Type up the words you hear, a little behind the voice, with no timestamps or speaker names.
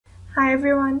Hi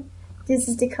everyone, this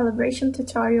is the calibration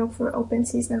tutorial for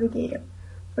OpenSees Navigator.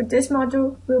 For this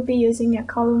module, we'll be using a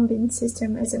column bin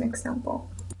system as an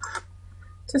example.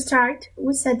 To start,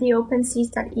 we set the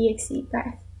OpenSees.exe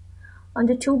path. On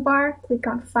the toolbar, click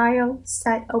on File,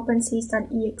 Set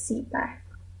OpenSees.exe path.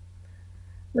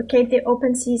 Locate the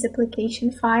OpenSees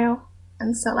application file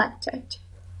and select it.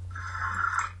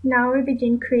 Now we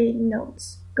begin creating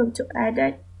nodes. Go to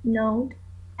Edit, Node,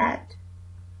 Add.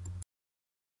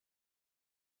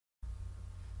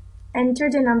 Enter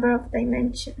the number of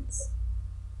dimensions.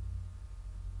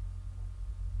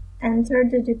 Enter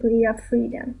the degree of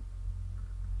freedom.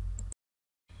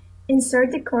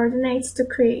 Insert the coordinates to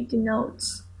create the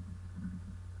nodes.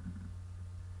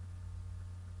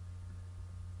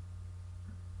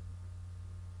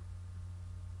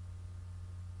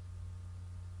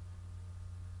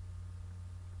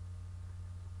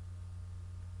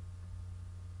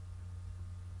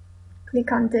 Click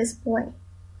on Display.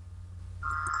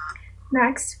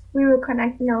 Next, we will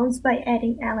connect nodes by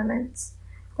adding elements.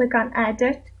 Click on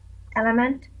Edit,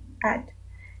 Element, Add.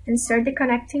 Insert the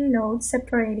connecting nodes,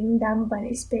 separating them by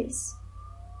a space.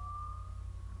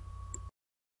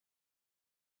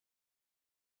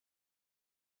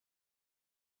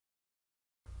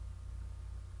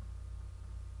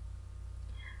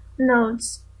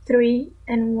 Nodes 3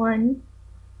 and 1,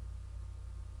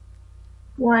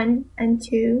 1 and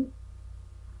 2,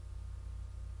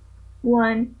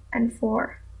 1 and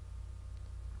 4.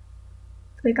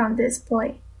 Click on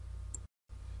Display.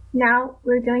 Now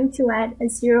we're going to add a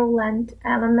zero length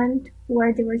element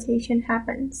where the rotation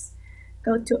happens.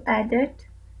 Go to Edit,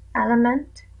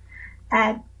 Element,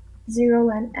 Add Zero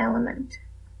Length Element.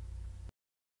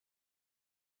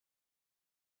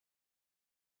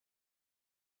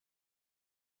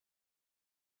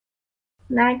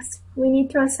 Next, we need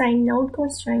to assign node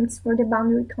constraints for the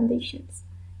boundary conditions.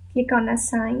 Click on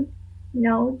Assign,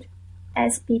 Node,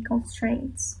 SP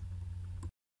Constraints.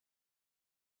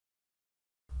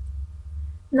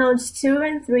 Nodes 2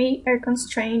 and 3 are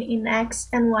constrained in X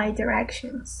and Y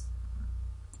directions.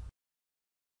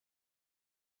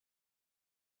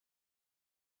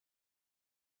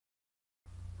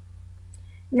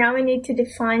 Now we need to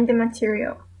define the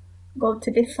material. Go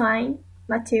to Define,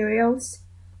 Materials,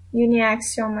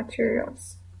 Uniaxial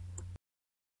Materials.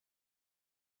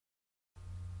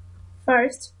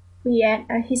 First, we add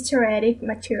a hysteretic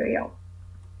material.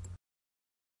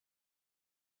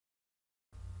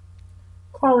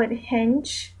 Call it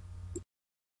Hinge.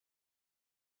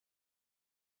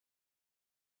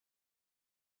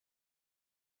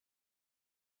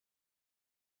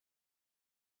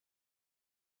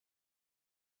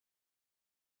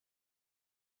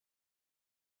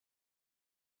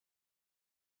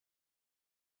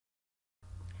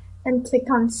 And click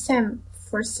on Sim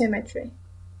for symmetry.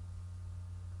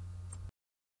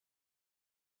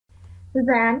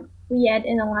 Then we add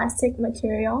an elastic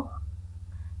material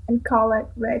and call it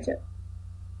Rigid.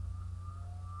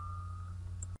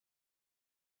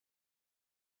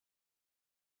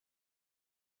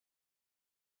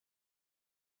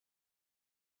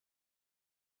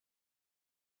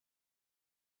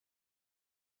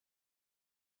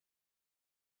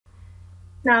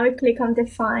 Now we click on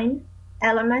Define,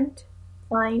 Element,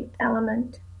 Line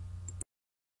Element.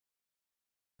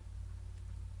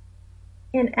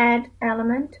 In Add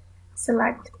Element,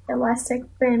 select Elastic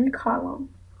Bin Column.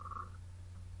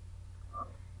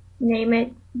 Name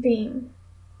it Beam.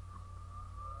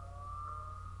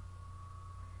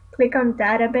 Click on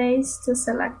Database to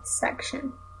select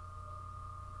Section.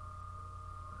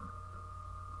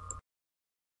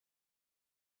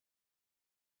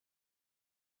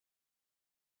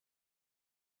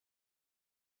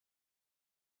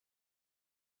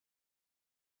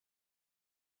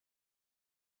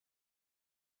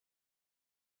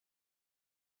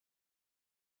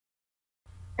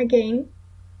 Again,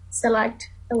 select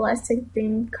Elastic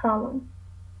Bin Column.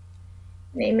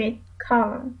 Name it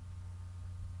Column.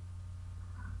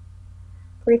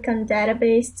 Click on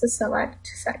Database to select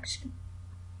Section.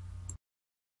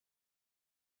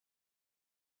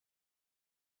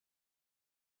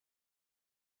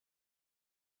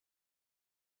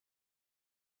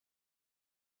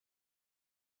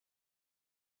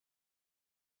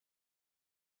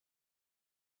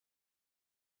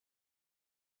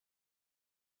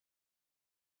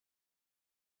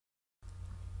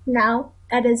 Now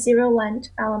add a zero length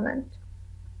element.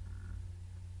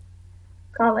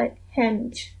 Call it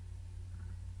Hinge.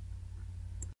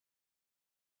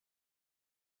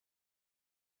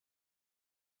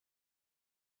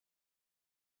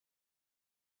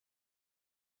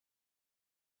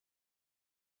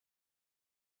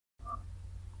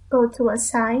 Go to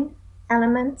Assign,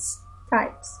 Elements,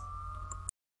 Types.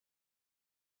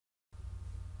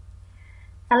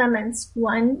 Elements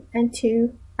 1 and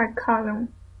 2 are column.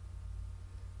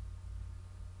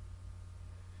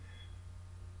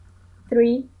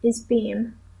 3 is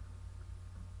beam.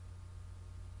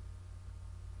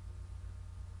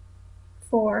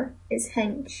 4 is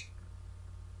hinge.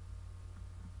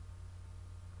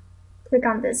 Click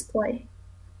on Display.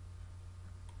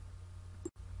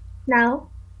 Now,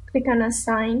 click on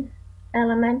Assign,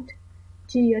 Element,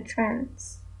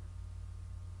 Geotrends.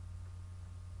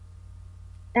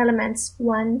 Elements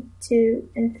 1, 2,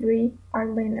 and 3 are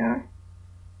linear.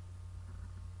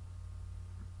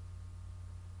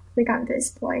 Click on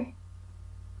Display.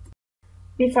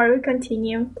 Before we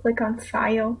continue, click on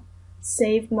File,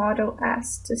 Save Model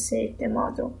As to save the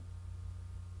model.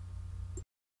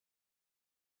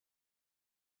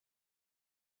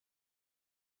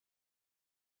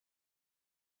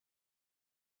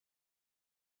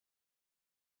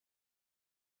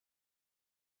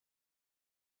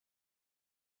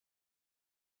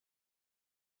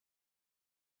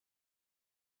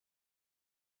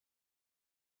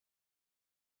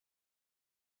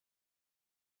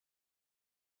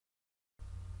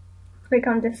 Click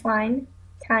on Define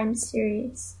Time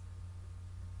Series.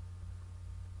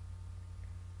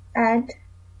 Add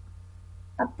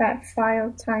a path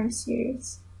file time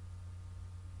series.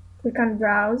 Click on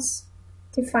Browse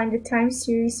to find the time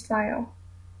series file.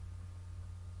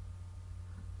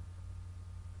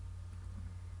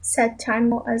 Set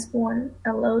time as 1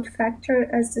 and load factor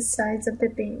as the size of the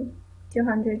beam,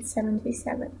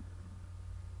 277.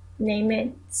 Name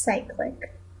it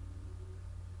cyclic.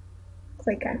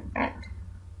 Click on Add.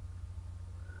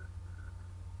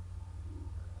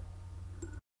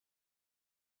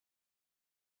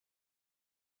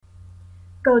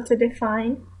 Go to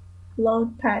Define,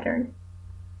 Load Pattern.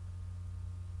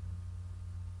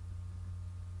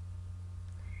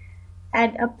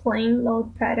 Add a plain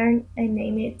load pattern and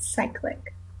name it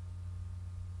cyclic.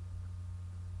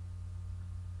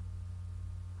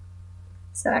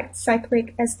 Select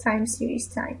cyclic as time series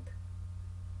type.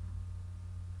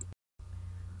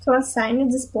 To assign a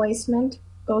displacement,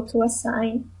 go to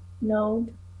Assign,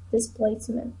 Node,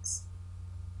 Displacements.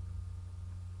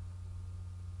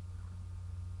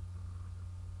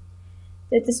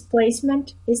 The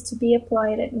displacement is to be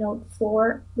applied at node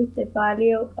 4 with the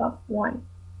value of 1.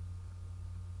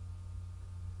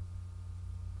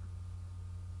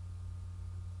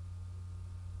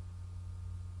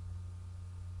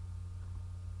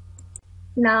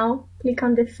 Now, click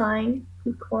on Define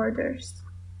Recorders.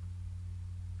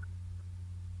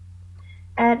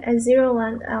 Add a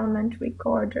zero-length element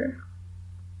recorder.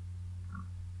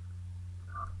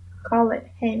 Call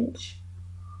it Hinge.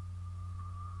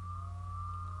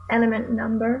 Element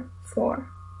number 4.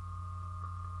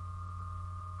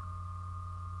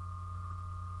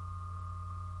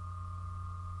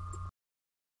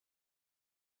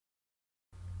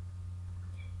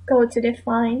 Go to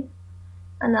Define,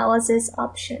 Analysis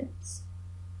Options.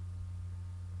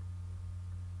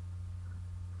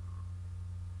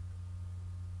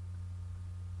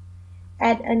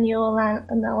 Add a new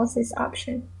analysis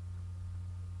option.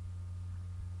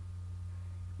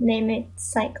 Name it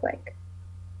Cyclic.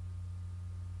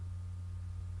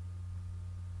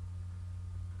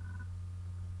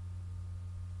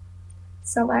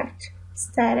 Select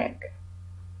Static.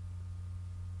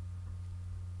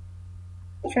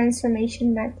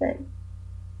 Transformation method.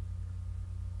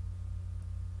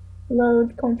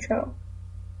 Load control.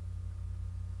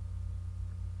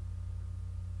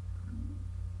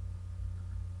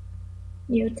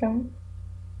 Newton.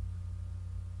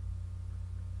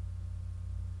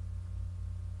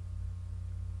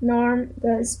 Norm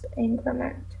Wisp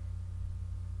increment.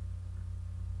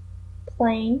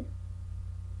 Plane.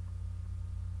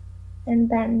 And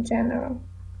then general.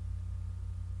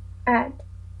 Add.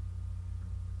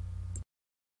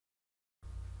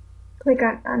 Click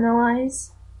on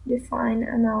Analyze, define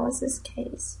analysis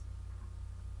case.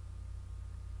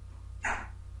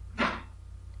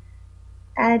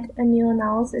 Add a new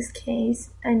analysis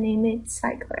case and name it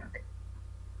Cyclic.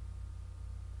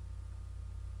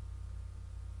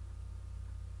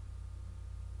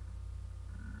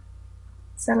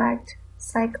 Select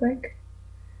Cyclic,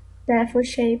 Baffle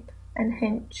Shape, and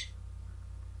Hinge.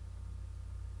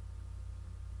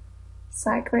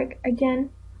 Cyclic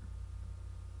again.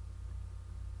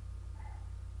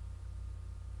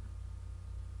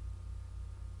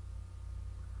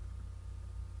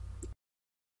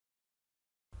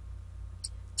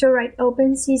 To write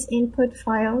OpenSees input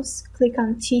files, click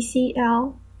on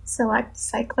TCL, select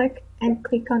Cyclic, and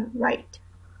click on Write.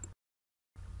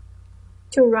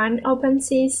 To run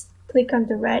OpenSees, click on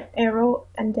the red arrow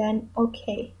and then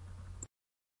OK.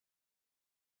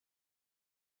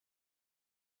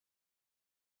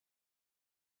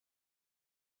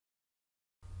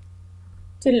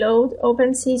 To load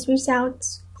OpenSees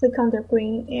results, click on the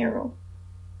green arrow.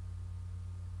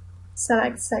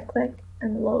 Select cyclic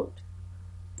and load.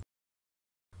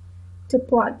 To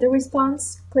plot the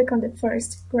response, click on the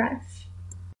first graph.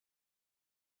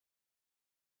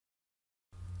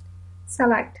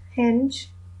 Select Hinge,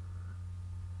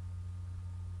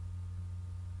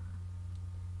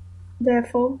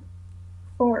 therefore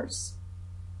force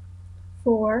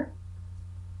 4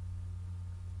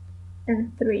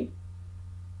 and 3.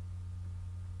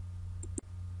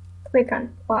 Click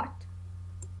on Plot.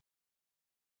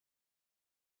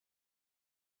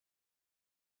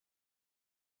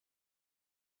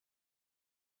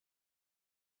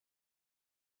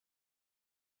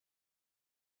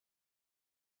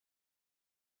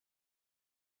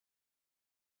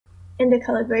 In the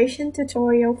Calibration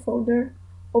tutorial folder,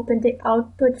 open the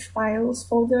Output Files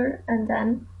folder and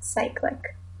then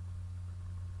Cyclic.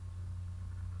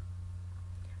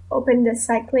 Open the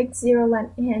cyclic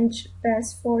zero-length hinge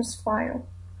best force file.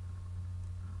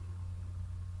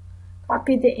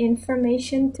 Copy the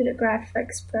information to the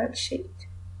graphics spreadsheet.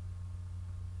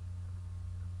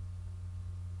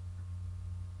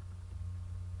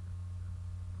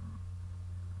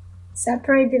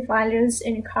 Separate the values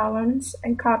in columns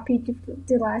and copy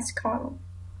the last column.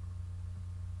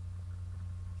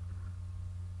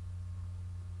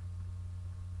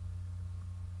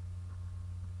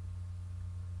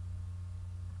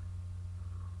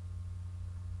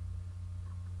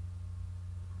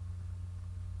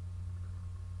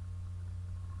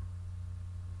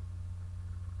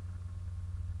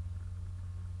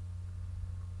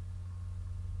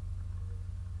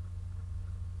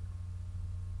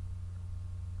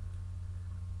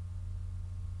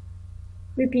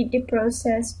 Repeat the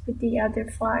process with the other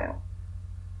file.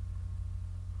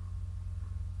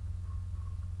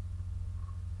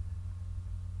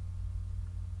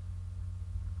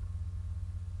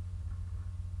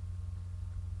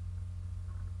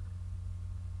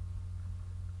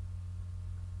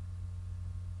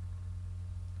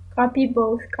 Copy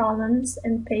both columns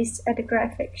and paste at the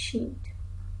graphic sheet.